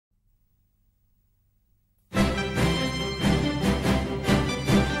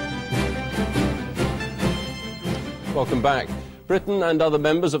Welcome back. Britain and other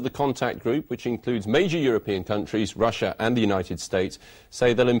members of the contact group, which includes major European countries, Russia and the United States,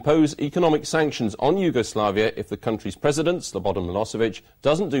 say they'll impose economic sanctions on Yugoslavia if the country's president, Slobodan Milosevic,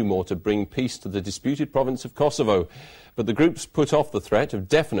 doesn't do more to bring peace to the disputed province of Kosovo. But the groups put off the threat of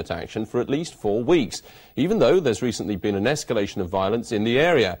definite action for at least 4 weeks, even though there's recently been an escalation of violence in the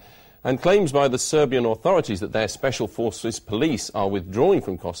area. And claims by the Serbian authorities that their special forces police are withdrawing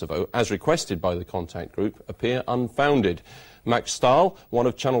from Kosovo, as requested by the contact group, appear unfounded. Max Stahl, one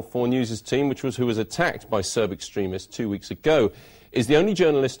of Channel 4 News' team, who was attacked by Serb extremists 2 weeks ago, is the only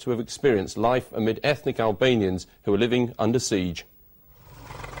journalist to have experienced life amid ethnic Albanians who are living under siege.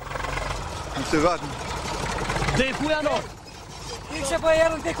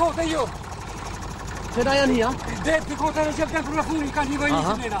 For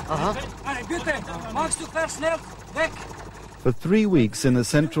 3 weeks in the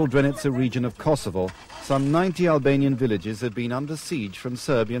central Drenica region of Kosovo, some 90 Albanian villages had been under siege from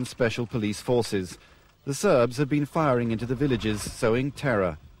Serbian special police forces. The Serbs have been firing into the villages, sowing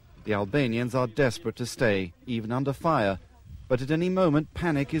terror. The Albanians are desperate to stay, even under fire, but at any moment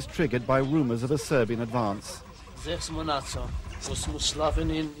panic is triggered by rumours of a Serbian advance.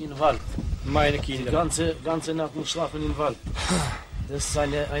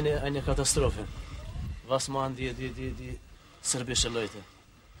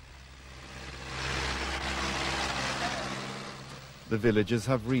 The villagers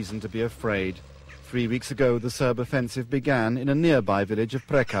have reason to be afraid. 3 weeks ago, the Serb offensive began in a nearby village of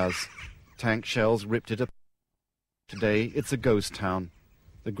Prekaz. Tank shells ripped it apart. Today, it's a ghost town.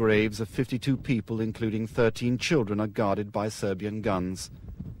 The graves of 52 people, including 13 children, are guarded by Serbian guns.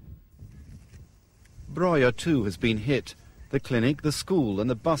 Broja, too, has been hit. The clinic, the school, and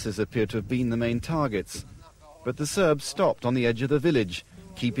the buses appear to have been the main targets. But the Serbs stopped on the edge of the village,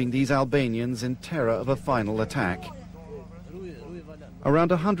 keeping these Albanians in terror of a final attack.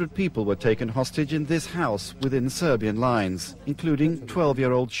 Around 100 people were taken hostage in this house within Serbian lines, including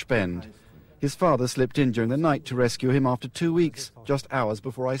 12-year-old Spend. His father slipped in during the night to rescue him after 2 weeks, just hours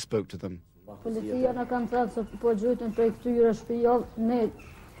before I spoke to them.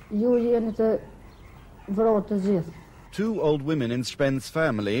 2 old women in Spend's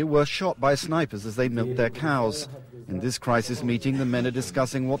family were shot by snipers as they milked their cows. In this crisis meeting, the men are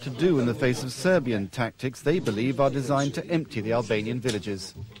discussing what to do in the face of Serbian tactics they believe are designed to empty the Albanian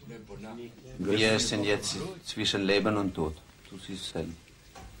villages.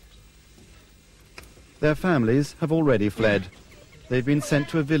 Their families have already fled. They've been sent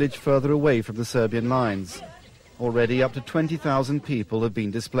to a village further away from the Serbian lines. Already up to 20,000 people have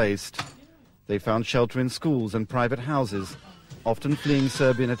been displaced. They found shelter in schools and private houses, often fleeing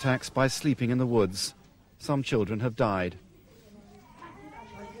Serbian attacks by sleeping in the woods. Some children have died.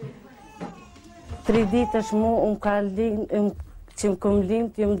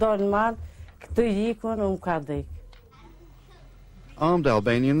 Armed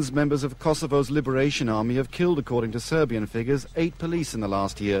Albanians, members of Kosovo's Liberation Army, have killed, according to Serbian figures, 8 police in the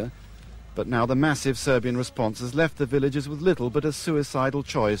last year. But now the massive Serbian response has left the villages with little but a suicidal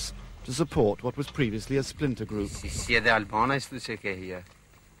choice to support what was previously a splinter group.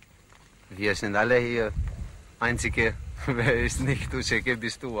 Wir sind alle hier. Einzige, wer ist nicht Uceke,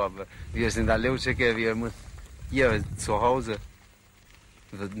 bist du, aber wir sind alle Uceke, wir müssen hier zu Hause.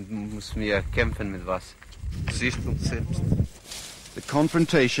 Müssen wir kämpfen mit was. Siehst du selbst. The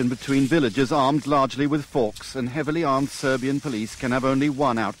confrontation between villagers armed largely with forks and heavily armed Serbian police can have only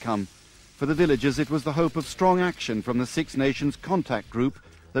one outcome. For the villagers, it was the hope of strong action from the Six Nations contact group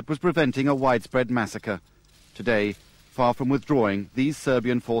that was preventing a widespread massacre. Today, far from withdrawing, these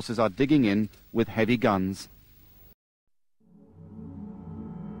Serbian forces are digging in with heavy guns.